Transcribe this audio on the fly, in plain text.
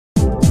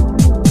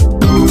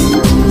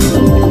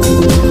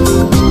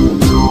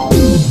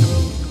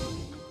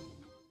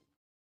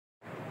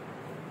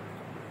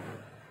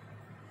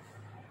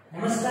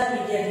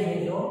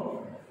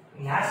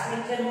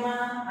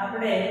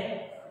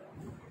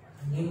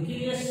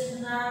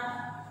ન્યુક્લિયસના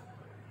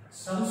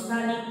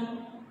સમસ્થાનિક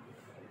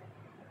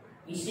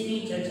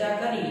વિશેની ચર્ચા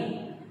કરી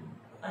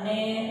અને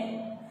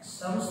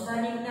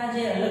સમસ્થાનિકના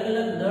જે અલગ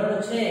અલગ દળ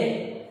છે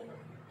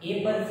એ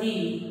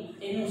પરથી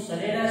તેનું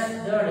સરેરાશ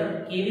દળ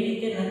કેવી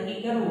રીતે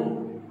નક્કી કરવું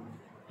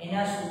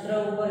એના સૂત્ર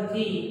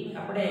ઉપરથી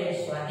આપણે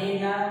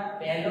સ્વાધ્યાયના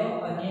પહેલો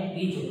અને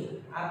બીજો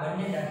આ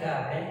બંને દાખલા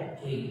આપણે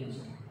જોઈ ગયા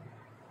છે.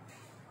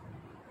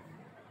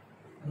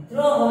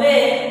 મિત્રો હવે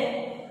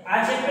આ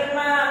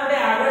ચેપ્ટરમાં આપણે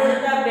આગળ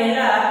જતા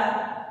પહેલા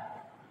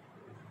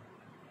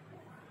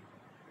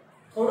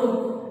થોડુંક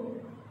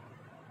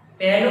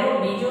પહેલો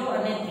બીજો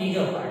અને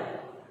ત્રીજો પાઠ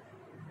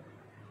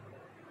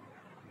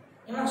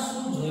એમાં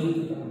શું જોયું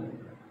હતું?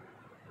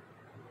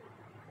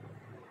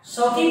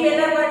 સૌથી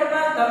પહેલા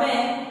પાઠમાં તમે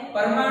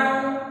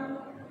પરમાણુ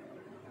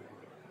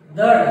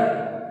દળ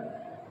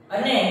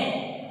અને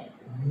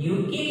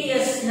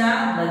ન્યુક્લિયસના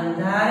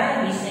બંધારણ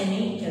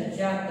વિશેની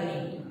ચર્ચા કરી.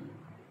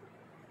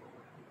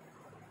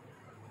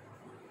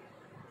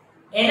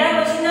 એના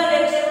પછીના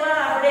લેક્ચરમાં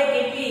આપણે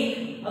કેટલીક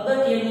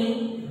અગત્યની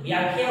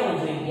વ્યાખ્યાઓ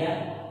જોઈ ગયા.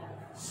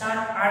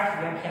 7-8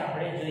 વ્યાખ્યા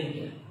આપણે જોઈ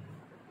ગયા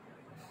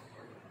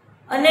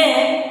અને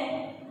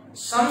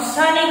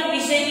સમસ્થાનિક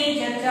વિશેની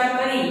ચર્ચા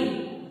કરી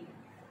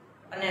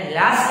અને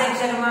લાસ્ટ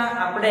લેક્ચરમાં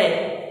આપણે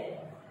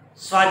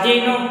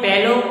સ્વાધ્યાયનો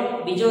પહેલો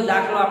બીજો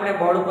દાખલો આપણે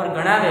બોર્ડ ઉપર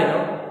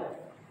ગણાવેલો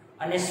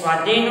અને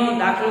સ્વાધ્યાયનો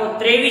દાખલો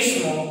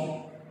 23મો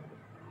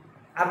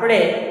આપણે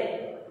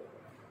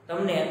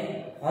તમને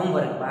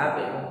હોમવર્કમાં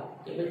આપેલો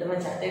કે ભાઈ તમે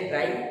જાતે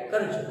ટ્રાય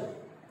કરજો,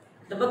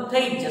 લગભગ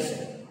થઈ જ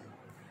જશે,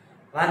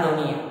 વાંધો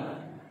નહીં.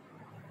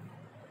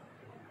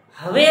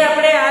 હવે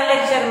આપણે આ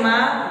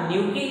લેક્ચરમાં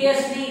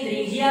ન્યુક્લિયસની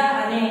ત્રિજ્યા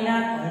અને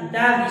એના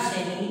ઘનતા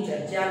વિશેની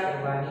ચર્ચા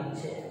કરવાની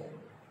છે.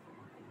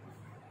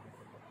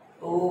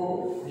 તો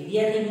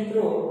વિદ્યાર્થી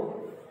મિત્રો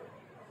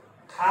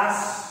ખાસ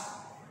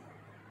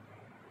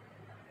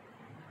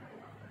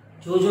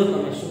જોજો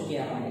તમે શું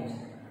કહેવા માંગે છે.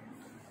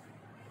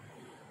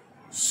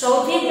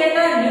 સૌથી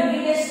પહેલા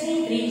ન્યુક્લિયસની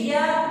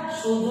ત્રિજ્યા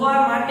શોધવા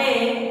માટે,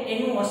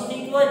 એનું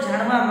અસ્તિત્વ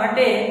જાણવા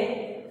માટે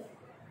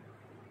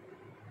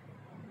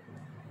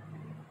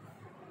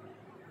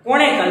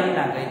કોણે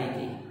કલ્પના કરી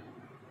હતી?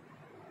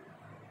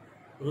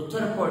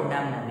 રુથરફોર્ડ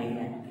નામના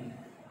વૈજ્ઞાનિકે.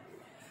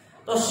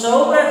 તો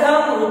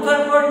સૌપ્રથમ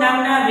રુથરફોર્ડ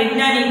નામના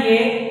વૈજ્ઞાનિકે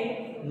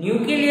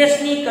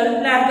ન્યુક્લિયસની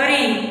કલ્પના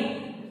કરી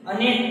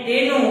અને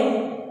તેનું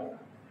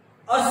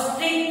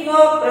અસ્તિત્વ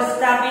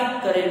પ્રસ્થાપિત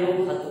કરેલું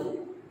હતું.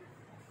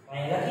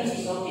 અહીં લખીશ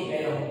સૌથી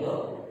પહેલો મુદ્દો.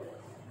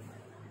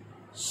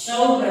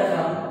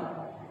 સૌપ્રથમ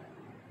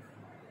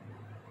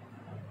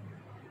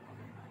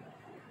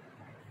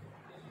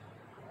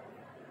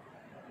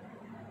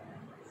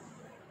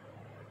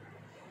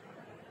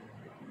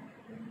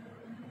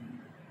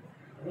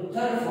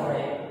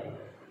રુથરફોર્ડે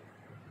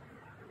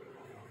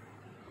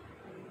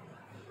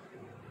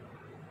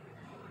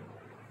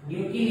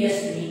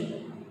ન્યુક્લિયસની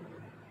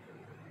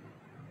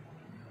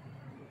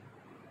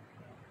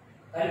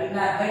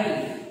કલ્પના કરી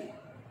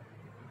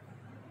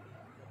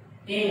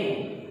તેનું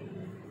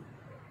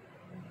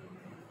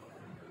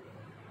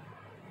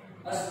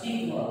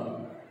અસ્તિત્વ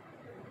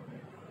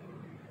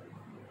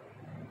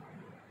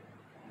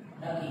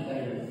નક્કી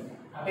કર્યું.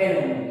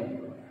 આપેલું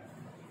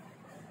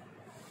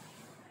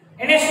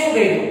એને શું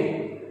કહ્યું?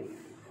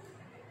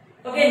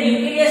 તો કે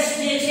ન્યુક્લિયસ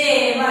જે છે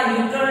એમાં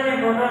ન્યુટ્રોન અને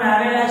પ્રોટોન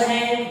આવેલા છે.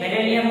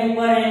 બેરિલિયમ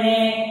ઉપર એને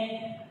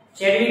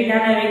ચેડવિક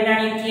નામના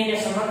વૈજ્ઞાનિકથી એને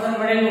સમર્થન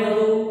મળેલું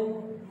હતું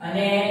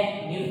અને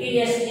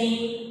ન્યુક્લિયસની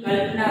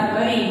કલ્પના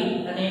કરી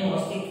અને એનું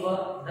અસ્તિત્વ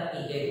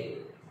નક્કી કર્યું.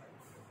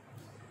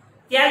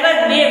 ત્યારબાદ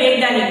બે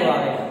વૈજ્ઞાનિકો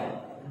આવેલા,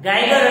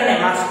 ગાઇગર અને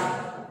માર્કસ.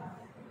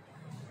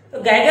 તો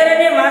ગાઇગર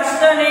અને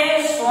માર્કસને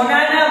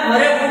સોનાના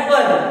વરખ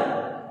ઉપર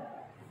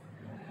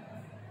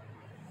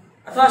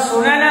અથવા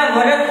સોનાના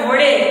વરખ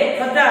વડે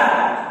થતા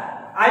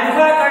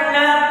આલ્ફા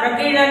કણના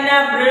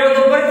પ્રકીર્ણનના પ્રયોગ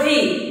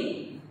પરથી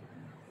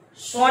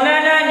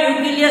સોનાના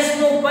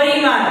ન્યુક્લિયસનું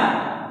પરિમાણ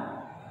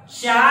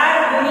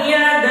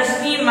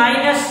 4×10⁻⁴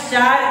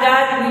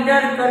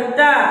 મીટર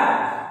કરતા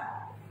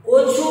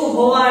ઓછું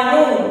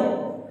હોવાનું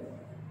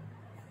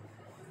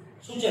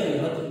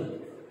સૂચવ્યું હતું.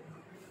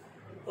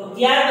 તો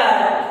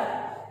ત્યારબાદ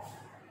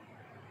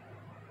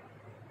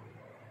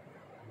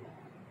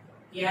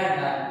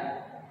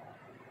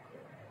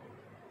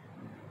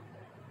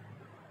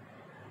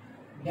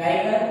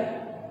ગાઇગર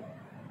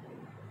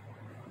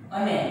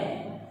અને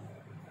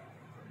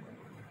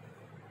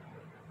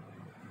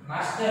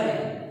માસ્ટરે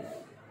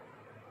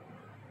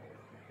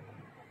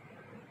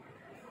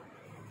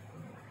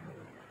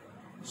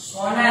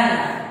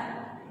સોનાના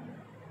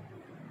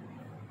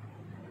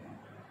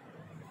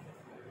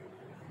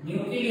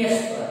ન્યુક્લિયસ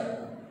પર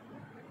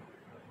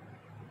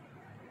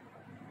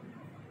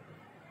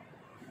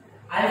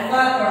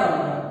આલ્ફા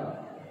કણોનું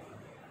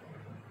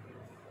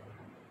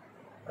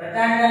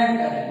પ્રદાન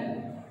કરી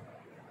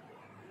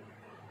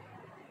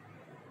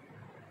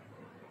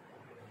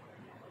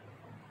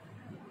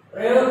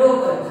પ્રયોગો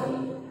પરથી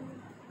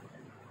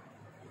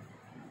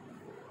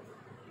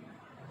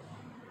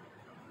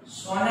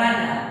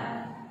સોનાના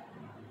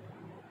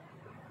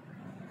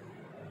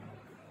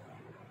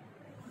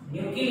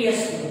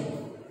ન્યુક્લિયસનું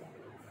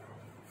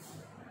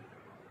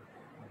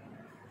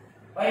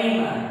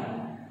પરિમાણ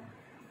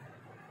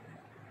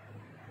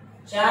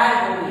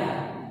 4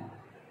 ગુણ્યા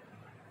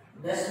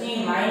 10⁻⁴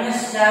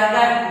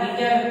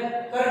 મીટર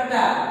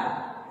કરતા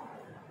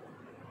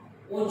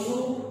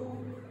ઓછું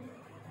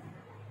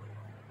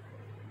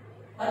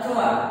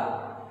અથવા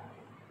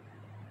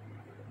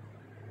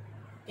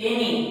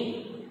તેની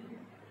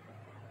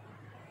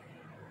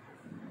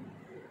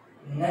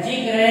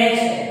નજીક રહે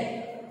છે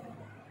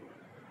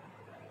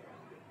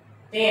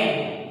તેમ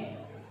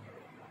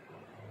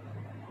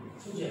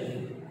શું છે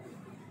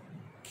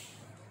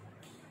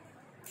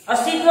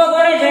અસ્તિત્વ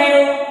કોણે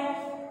જાણ્યું?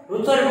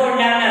 રુથરફોર્ડ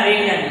નામના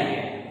વૈજ્ઞાનિકે.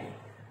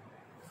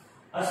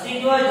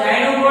 અસ્તિત્વ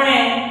જાણ્યું કોણે?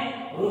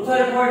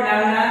 રુથરફોર્ડ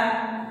નામના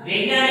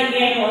વૈજ્ઞાનિકે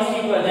એનું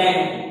અસ્તિત્વ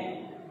જાણ્યું.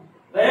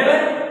 બરાબર.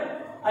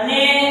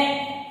 અને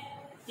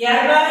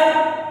ત્યારબાદ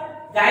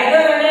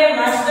ગાઈગર અને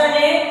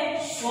માસ્ટરને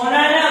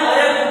સોનાના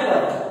વરખ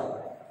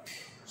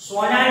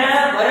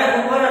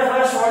ઉપર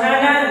અથવા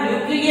સોનાના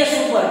ન્યુક્લિયસ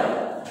ઉપર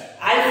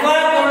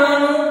આલ્ફા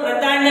કણોનું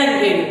પ્રતાંડન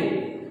કર્યું.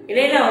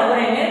 એટલે એના ઉપર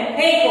એને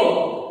ફેંકો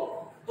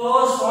તો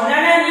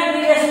સોનાના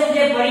ન્યુક્લિયસનું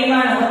જે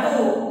પરિમાણ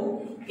હતું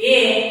એ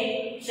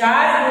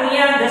 4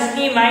 ગુણ્યા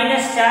 10⁻⁴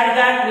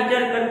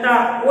 મીટર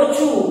કરતા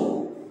ઓછું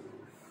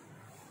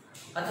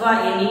અથવા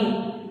એની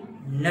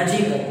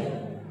નજીક હતું.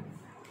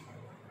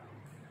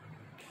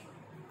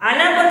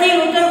 આના પરથી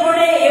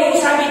રુથરફોર્ડે એવું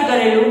સાબિત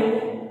કરેલું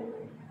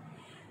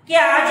કે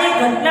આ જે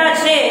ઘટના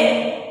છે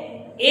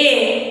એ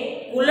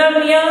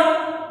કુલંબીય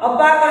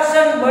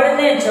અપાકર્ષણ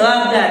બળને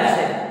જવાબદાર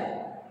છે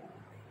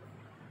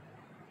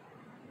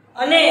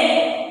અને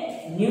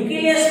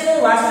ન્યુક્લિયસનું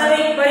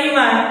વાસ્તવિક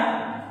પરિમાણ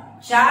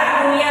 4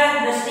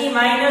 ગુણ્યા 10⁻⁴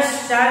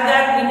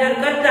 મીટર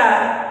કરતા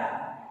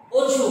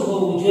ઓછું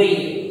હોવું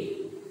જોઈએ.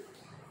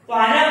 તો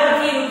આના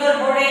પરથી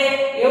રુથરફોર્ડે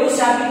એવું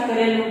સાબિત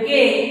કરેલું કે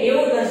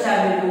એવું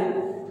દર્શાવેલું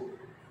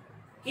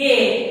કે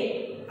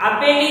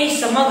આપેલી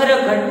સમગ્ર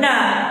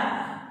ઘટના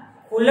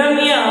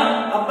કુલંબીય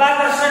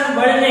અપાકર્ષણ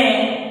બળને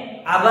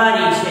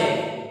આભારી છે.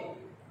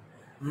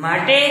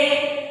 માટે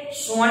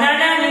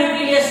સોનાના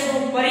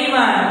ન્યુક્લિયસનું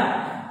પરિમાણ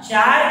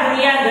 4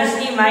 ગુણ્યા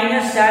 10⁻⁴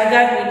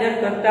 મીટર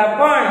કરતા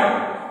પણ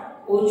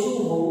ઓછું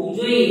હોવું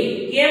જોઈએ.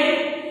 કેમ?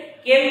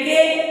 કેમ કે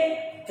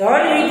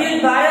ધન વિદ્યુત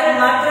ભાર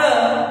માત્ર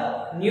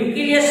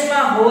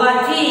ન્યુક્લિયસમાં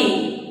હોવાથી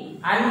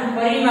આનું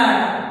પરિમાણ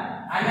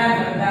આના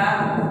કરતા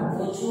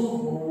ઓછું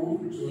હોવું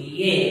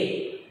જોઈએ.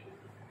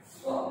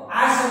 તો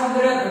આ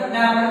સમગ્ર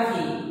ઘટના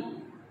પરથી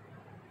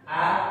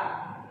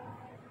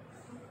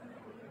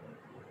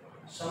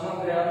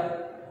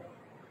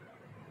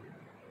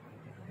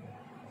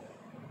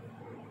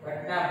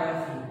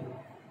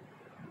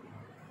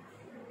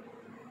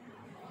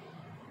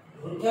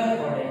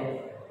રુથરફોર્ડે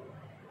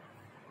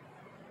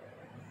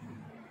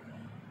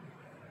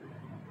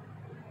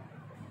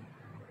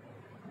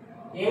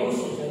એવું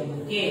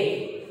સૂચવ્યું કે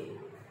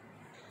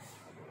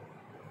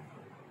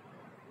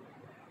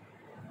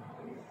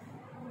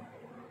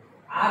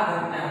આ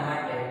ઘટના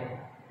માટે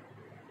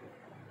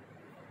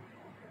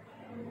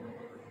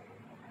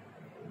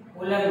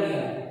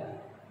કુલંબીય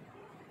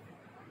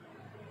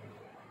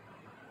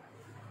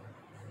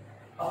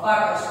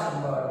અપાકર્ષણ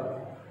બળ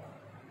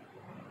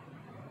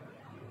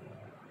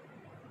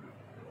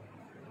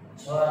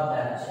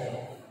જવાબદાર છે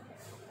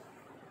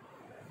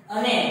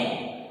અને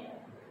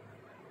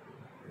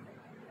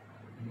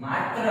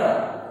માત્ર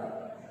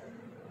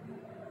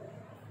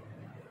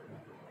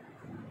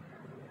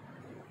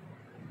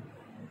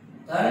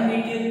ધન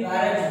વિદ્યુત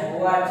ભાર જ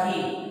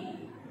હોવાથી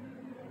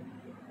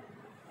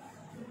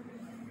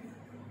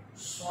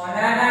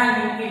સોનાના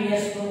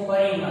ન્યુક્લિયસનું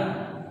પરિમાણ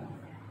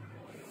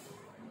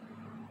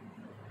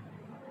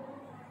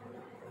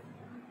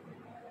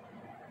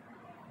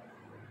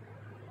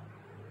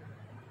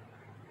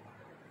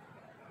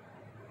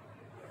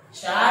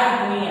ચાર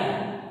ગુણ્યા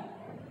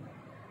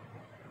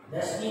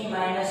 10⁻⁴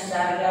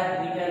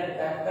 મીટર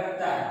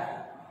કરતા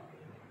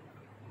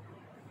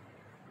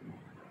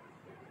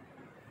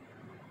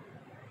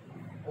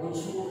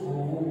ઓછું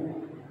હોવું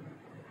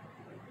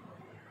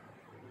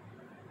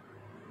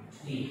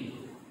જોઈએ.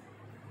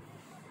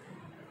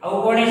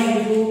 આવું કોણે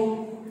સૂચવ્યું?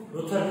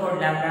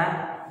 રુથરફોર્ડ નામના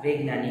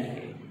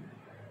વૈજ્ઞાનિકે.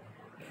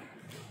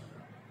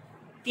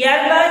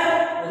 ત્યારબાદ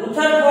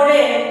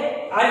રુથરફોર્ડે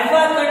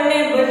આલ્ફા કણને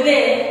બદલે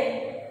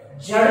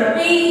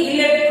ઝડપી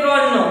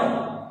ઇલેક્ટ્રોનનો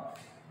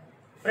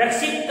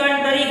પ્રક્ષિપ્ત કણ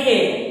તરીકે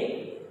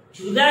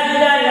જુદા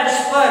જુદા લક્ષ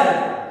પર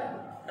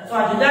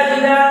અથવા જુદા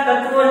જુદા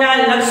તત્વોના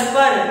લક્ષ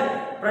પર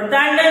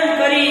પ્રતાંડન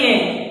કરીને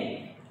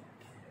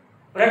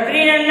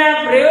પ્રક્રિયાના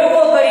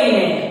પ્રયોગો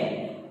કરીને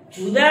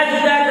જુદા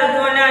જુદા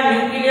તત્વોના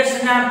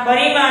ન્યુક્લિયસના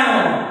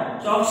પરિમાણો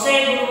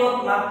ચોકસાઈપૂર્વક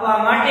માપવા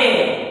માટે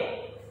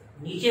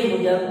નીચે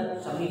મુજબ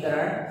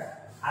સમીકરણ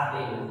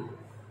આપેલું.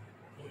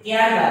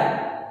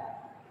 ત્યારબાદ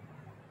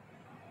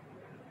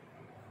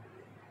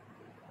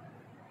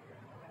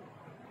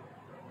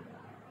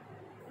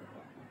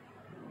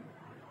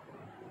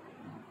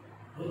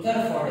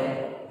રુથરફોર્ડે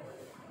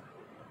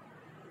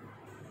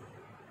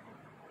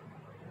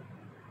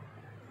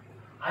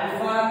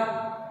આલ્ફા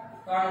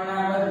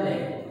કણના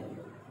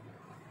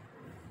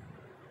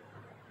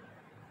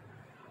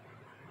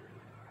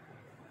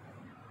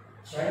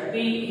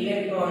ઝડપી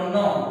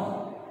ઇલેક્ટ્રોનનો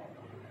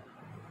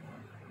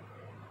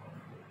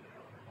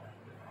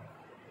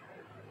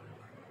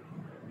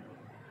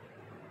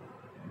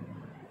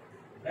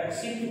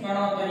લક્ષિત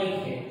કણો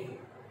તરીકે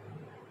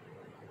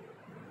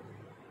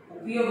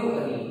ઉપયોગ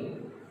કરી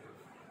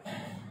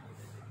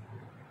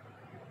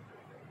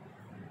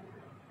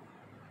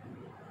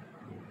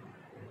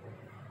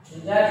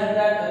જુદા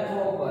જુદા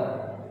તત્વો પર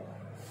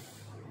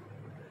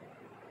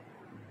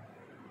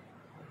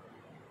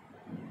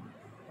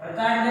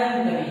પ્રતાંડન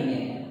કરીને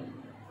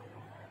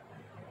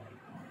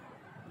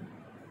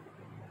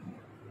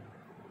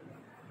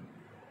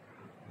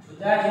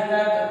જુદા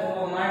જુદા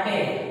તત્વો માટે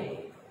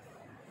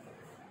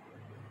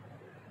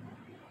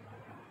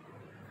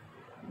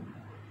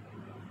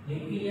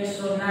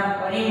ન્યુક્લિયસોના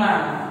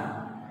પરિમાણ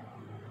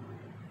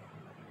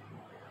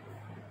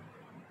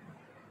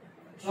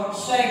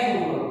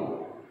ચોકસાઈપૂર્વક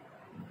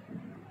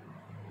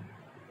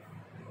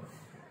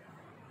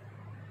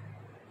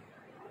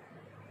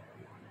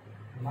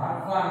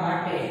માપવા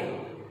માટે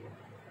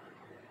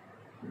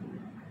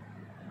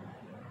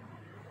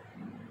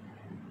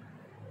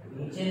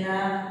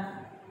નીચેના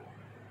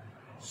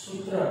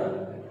સૂત્ર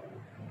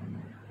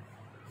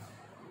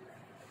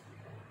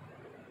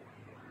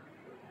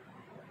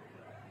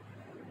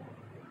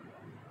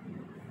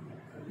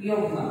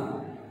ઉપયોગમાં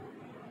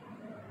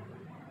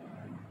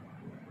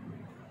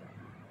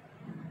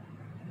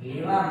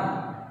લેવામાં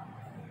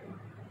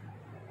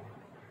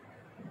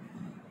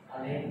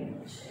આવે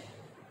છે.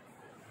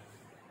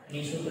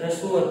 એનું સૂત્ર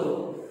શું હતું?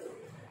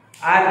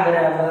 r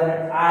બરાબર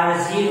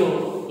r0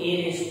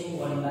 a⁴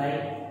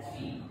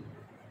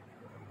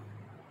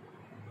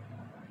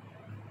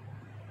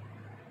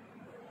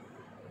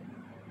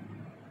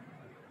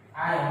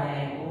 આ એને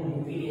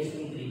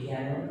ન્યુક્લિયસની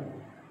ત્રિજ્યાનું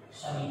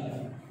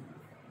સમીકરણ,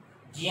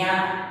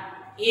 જ્યાં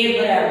a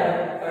બરાબર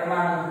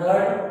પરમાણુ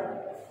દળ,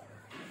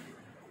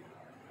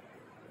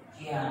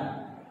 જ્યાં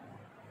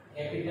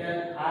કેપિટલ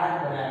R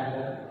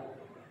બરાબર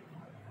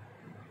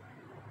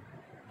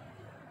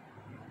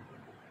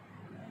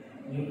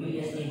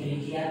ન્યુક્લિયસની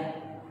ત્રિજ્યા,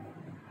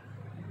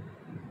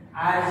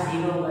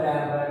 r0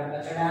 બરાબર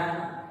અચળાંક,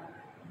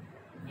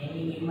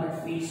 એની કિંમત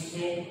ફિક્સ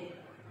છે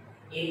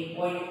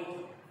 1.2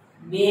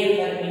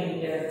 પર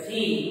મિલીમીટર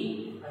થી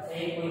અથવા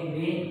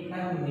 1.2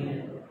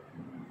 નોમિનલ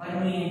પર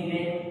મિનિટ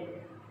એટલે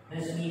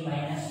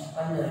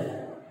 10⁻15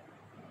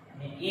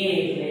 અને a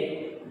એટલે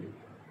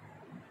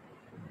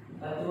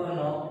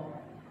તત્વનો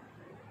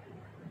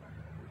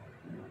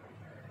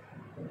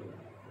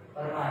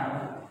પરમાણુ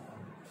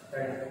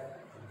દળ.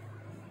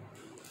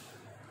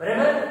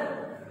 બરાબર?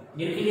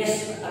 ન્યુક્લિયસ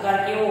આકાર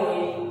કેવો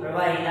હોય?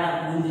 પ્રવાહીના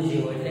બુંદ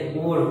જેવો, એટલે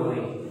ગોળ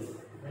હોય.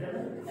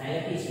 બરાબર? આ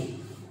લખી છે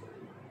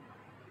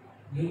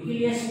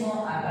ન્યુક્લિયસનો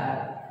આકાર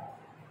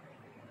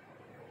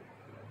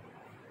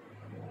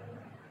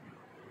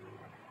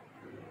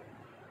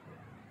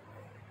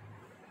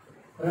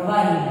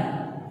પ્રવાહીના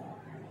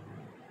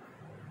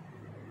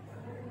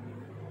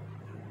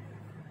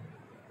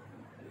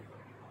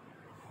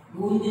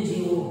બુંદ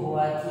જેવો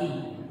હોવાથી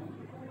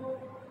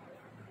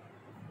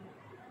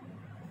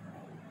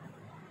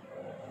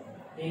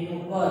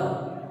તેનું કદ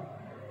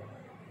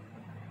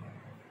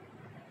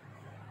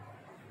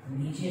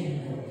નીચે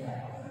મુજબ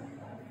થાય.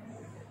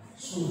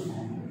 શું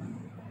થાય?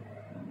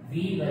 v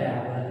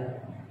બરાબર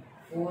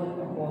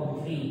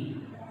 4/3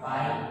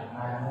 પાઈ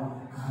r નો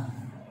ઘન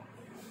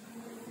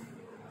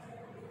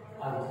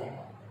આવશે.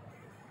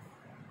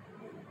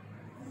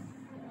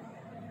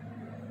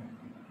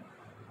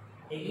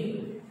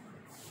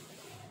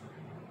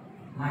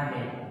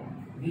 માટે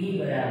v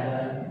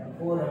બરાબર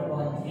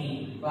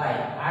 4/3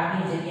 પાઈ, r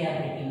ની જગ્યાએ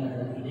આપણે કિંમત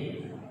લખી દઈએ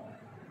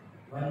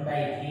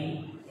 1/3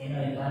 એનો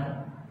ઘન.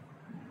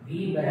 v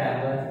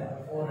બરાબર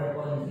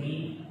 4/3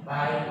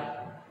 પાઈ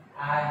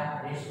r⁵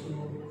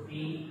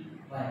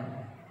 1.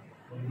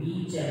 v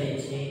ચલે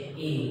છે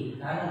a.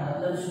 આનો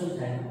મતલબ શું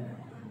થાય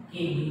કે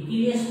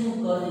ન્યુક્લિયસનું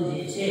કદ જે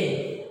છે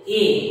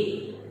a,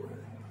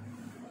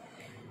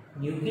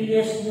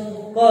 ન્યુક્લિયસનું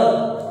કદ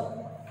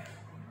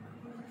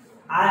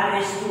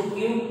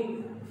r³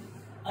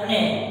 અને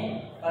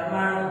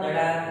પરમાણુ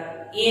દળાંક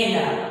a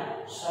ના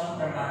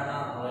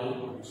સમપ્રમાણમાં હોય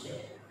છે.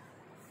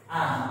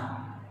 આમ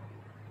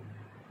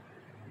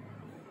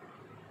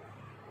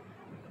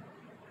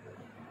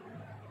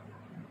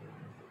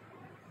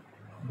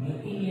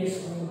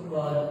ન્યુક્લિયસનું કદ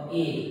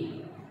a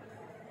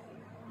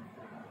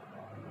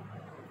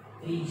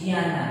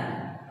ત્રિજ્યાના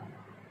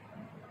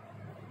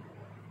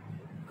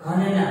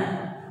ઘનના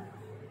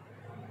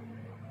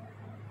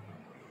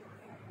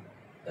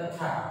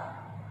તથા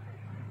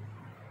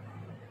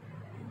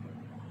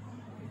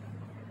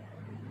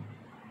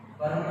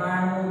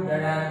પરમાણુ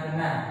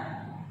દળાંકના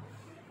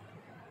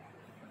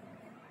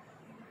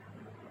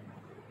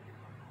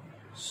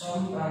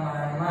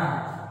સમપ્રમાણમાં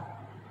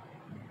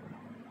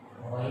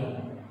હોય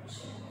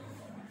છે.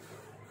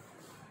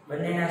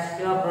 બંનેના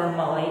કેવા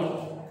પ્રમાણમાં હોય?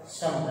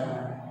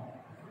 સમપ્રમાણ.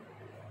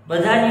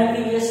 બધા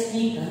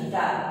ન્યુક્લિયસની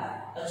ઘનતા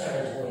અચળ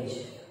જ હોય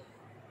છે.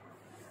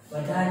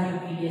 બધા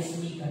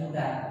ન્યુક્લિયસની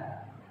ઘનતા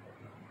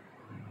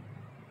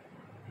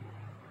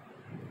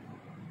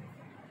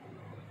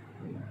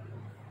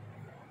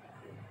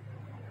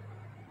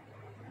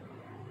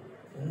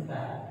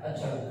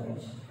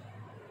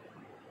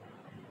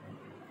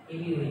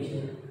કેવી હોય છે?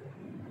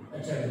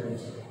 અચળ હોય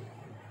છે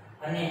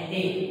અને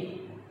તે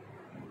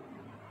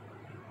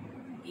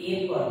A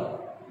પર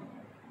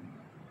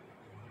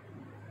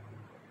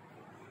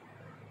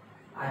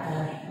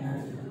આધારિત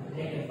નથી,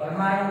 એટલે કે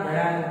પરમાણુ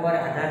દળાંક ઉપર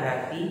આધાર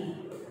રાખતી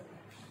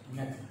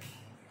નથી.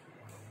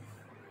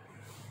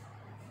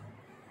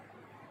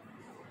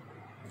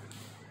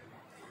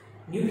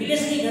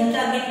 ન્યુક્લિયસની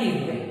ઘનતા કેટલી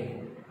હોય?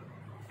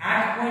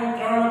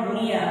 8.3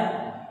 ગુણ્યા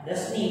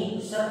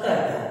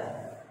 10^17.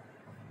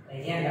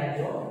 ધ્યાન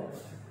રાખજો.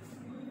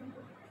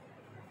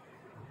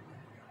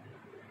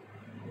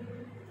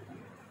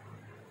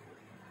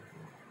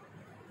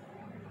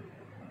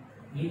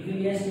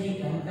 ન્યુક્લિયસની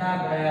ઘનતા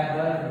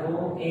બરાબર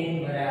ρn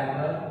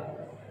બરાબર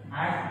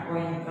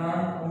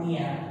 8.3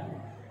 ગુણ્યા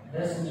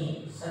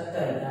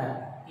 10^17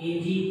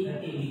 kg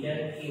પ્રતિ મીટર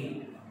ક્યુબ.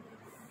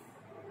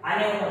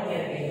 આને હું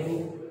અત્યારે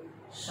કહ્યું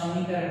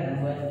સમીકરણ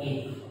નંબર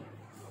 1.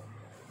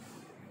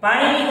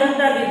 પાણીની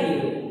ઘનતા કેટલી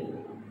હોય?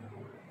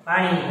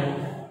 પાણીની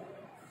ઘનતા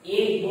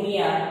 1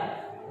 ગુણ્યા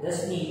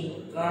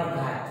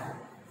 10^3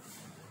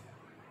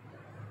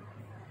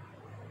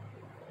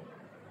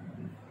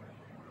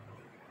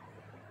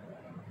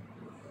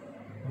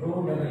 ρ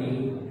w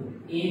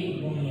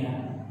 1 ગુણ્યા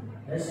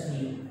 10^3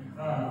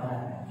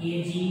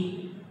 kg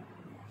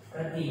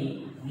પ્રતિ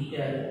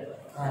મીટર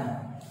ઘન.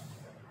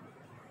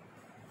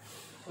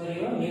 સોરી,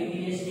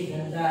 ન્યુક્લિયસની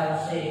ઘનતા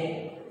આવશે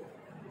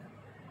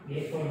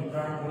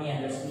 2.3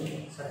 ગુણ્યા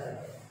 10^17.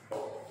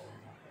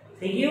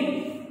 થઈ ગયું?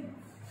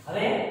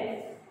 હવે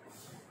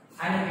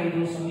આને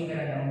કહીશું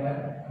સમીકરણ નંબર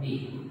 2.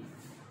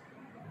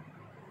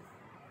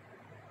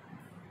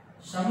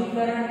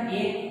 સમીકરણ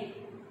 1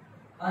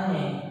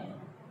 અને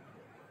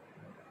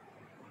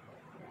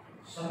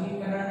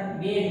સમીકરણ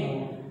 2 નો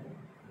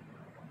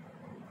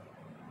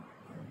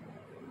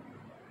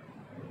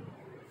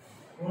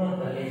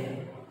ગુણોત્તર લેજો.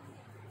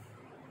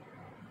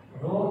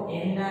 ρ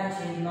n ના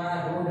છેદમાં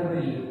ρ w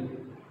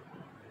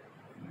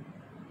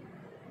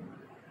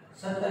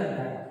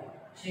 17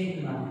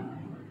 છેદમાં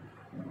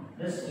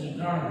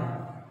 10^3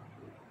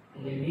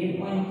 એટલે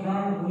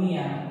 2.3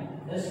 ગુણ્યા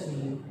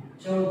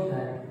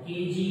 10^14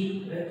 kg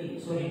પ્રતિ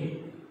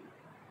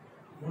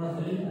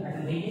ગુણોત્તર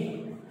આટલું થઈ ગયું.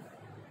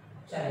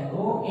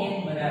 ચાલો, ρ n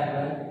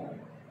બરાબર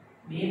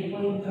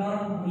 2.3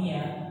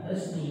 ગુણ્યા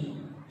 10^14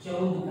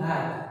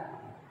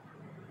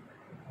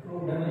 ρ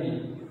w.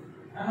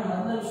 આનો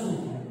મતલબ શું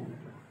થાય?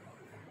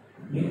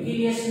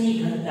 ન્યુક્લિયસની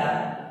ઘનતા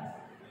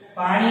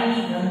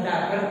પાણીની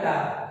ઘનતા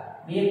કરતા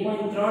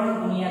 2.3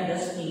 ગુણ્યા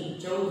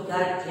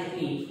 10^14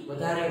 જેટલી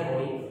વધારે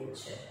હોય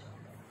છે.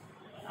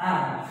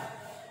 આમ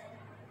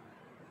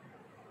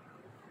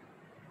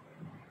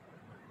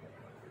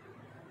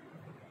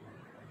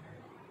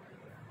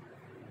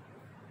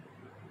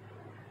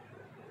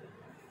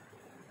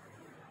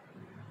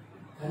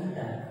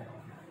ઘનતા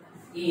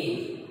એ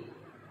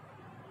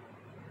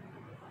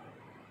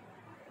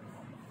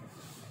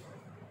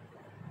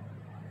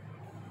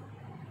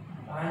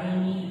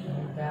પાણીની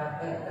ઘનતા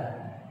કરતા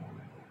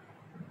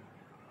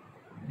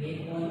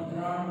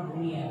 2.3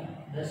 ગુણ્યા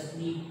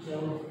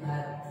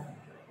 10^14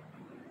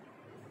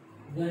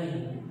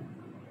 ગણી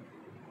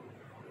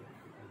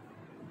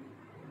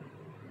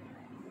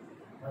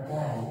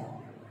વધારે.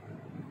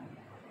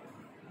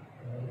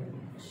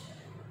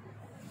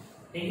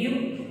 થઈ ગયું?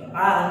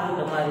 આ હતું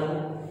તમારું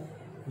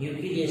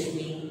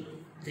ન્યુક્લિયસની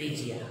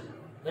ત્રિજ્યા.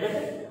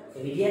 બરાબર? તો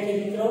વિદ્યાર્થી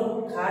મિત્રો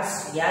ખાસ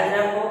યાદ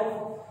રાખો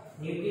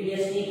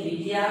ન્યુક્લિયસની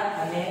ત્રિજ્યા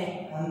અને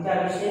ઘનતા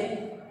વિશે,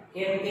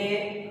 કેમ કે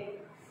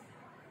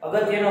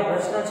અગત્યનો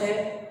પ્રશ્ન છે,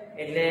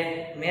 એટલે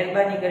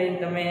મહેરબાની કરીને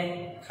તમે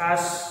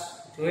ખાસ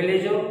જોઈ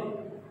લેજો.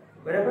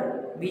 બરાબર?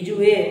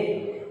 બીજું એ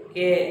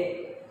કે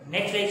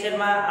નેક્સ્ટ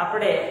લેક્ચરમાં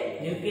આપણે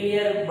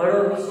ન્યુક્લિયર બળો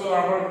વિશે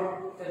આગળ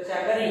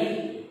ચર્ચા કરી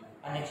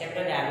અને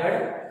ચેપ્ટરને આગળ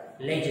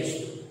લઈ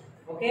જશું.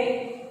 ઓકે?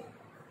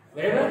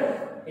 બરાબર?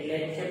 એટલે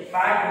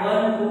પાર્ટ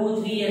 1, 2,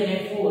 3 અને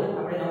 4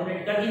 આપણે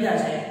કમ્પ્લીટ કરી દીધા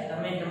છે.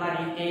 તમે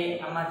તમારી રીતે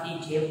આમાંથી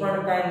જે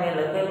પણ કાંઈ મેં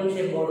લખેલું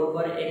છે બોર્ડ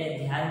ઉપર એને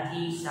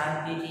ધ્યાનથી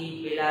શાંતિથી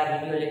પહેલા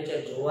વિડિયો લેક્ચર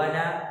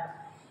જોવાના.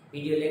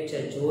 વિડિયો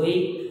લેક્ચર જોઈ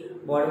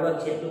બોર્ડ વર્ક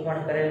જેટલું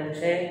પણ કરેલું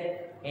છે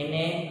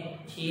એને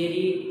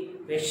થિયરી,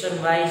 ક્વેશ્ચન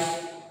વાઇઝ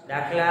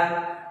દાખલા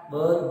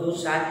બધું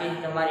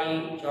શાંતિથી તમારી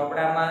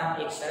ચોપડામાં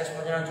એક સરસ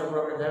મજાનો ચોપડો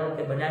આપણે દર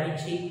વખતે બનાવી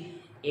છીએ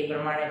એ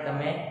પ્રમાણે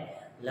તમે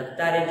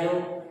લખતા રહેજો.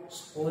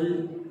 સ્કૂલ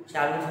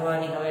ચાલુ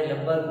થવાની હવે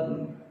લગભગ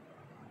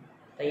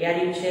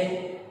તૈયારી છે.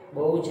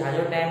 બહુ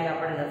ઝાઝો ટાઈમ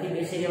આપણે નથી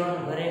બેસી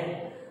રહેવાનું ઘરે,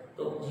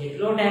 તો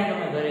જેટલો ટાઈમ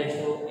તમે ઘરે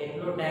છો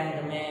એટલો ટાઈમ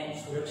તમે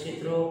સુરક્ષિત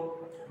રહો.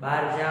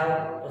 બહાર જાઓ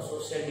તો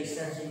સોશિયલ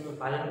ડિસ્ટન્સિંગનું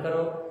પાલન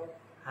કરો,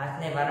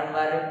 હાથને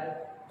વારંવાર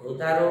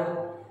ધોતા રહો.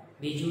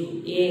 બીજું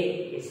એ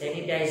કે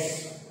સેનિટાઈઝ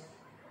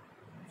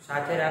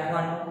સાથે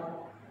રાખવાનું,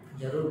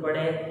 જરૂર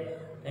પડે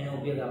એનો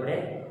ઉપયોગ આપણે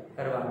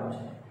કરવાનો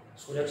છે.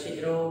 સુરક્ષિત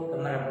રહો,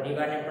 તમારા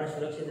પરિવારને પણ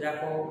સુરક્ષિત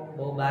રાખો.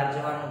 બહુ બહાર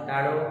જવાનું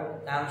ટાળો,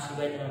 કામ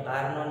સિવાય તમે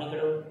બહાર ન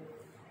નીકળો.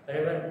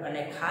 બરાબર?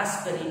 અને ખાસ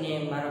કરીને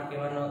મારો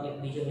કહેવાનો એક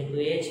બીજો હેતુ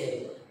એ છે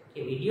કે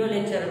વિડિયો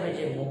લેક્ચર અમે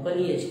જે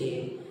મોકલીએ છીએ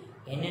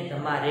એને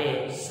તમારે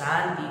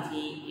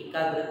શાંતિથી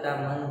એકાગ્રતા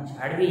મન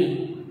જાળવી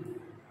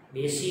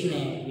બેસીને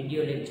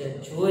વિડીયો લેક્ચર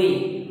જોઈ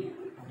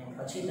અને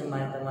પછી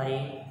તમારે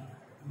તમારી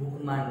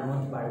બુકમાં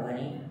નોંધ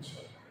પાડવાની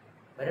છે.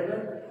 બરાબર?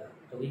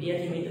 તો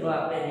વિદ્યાર્થી મિત્રો,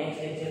 આપણે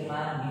નેક્સ્ટ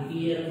લેક્ચરમાં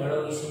ન્યુક્લિયર બળો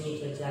વિશેની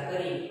ચર્ચા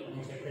કરી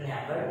અને ચેપ્ટરને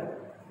આગળ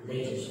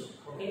લઈ જઈશું.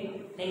 Okay,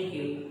 thank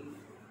you.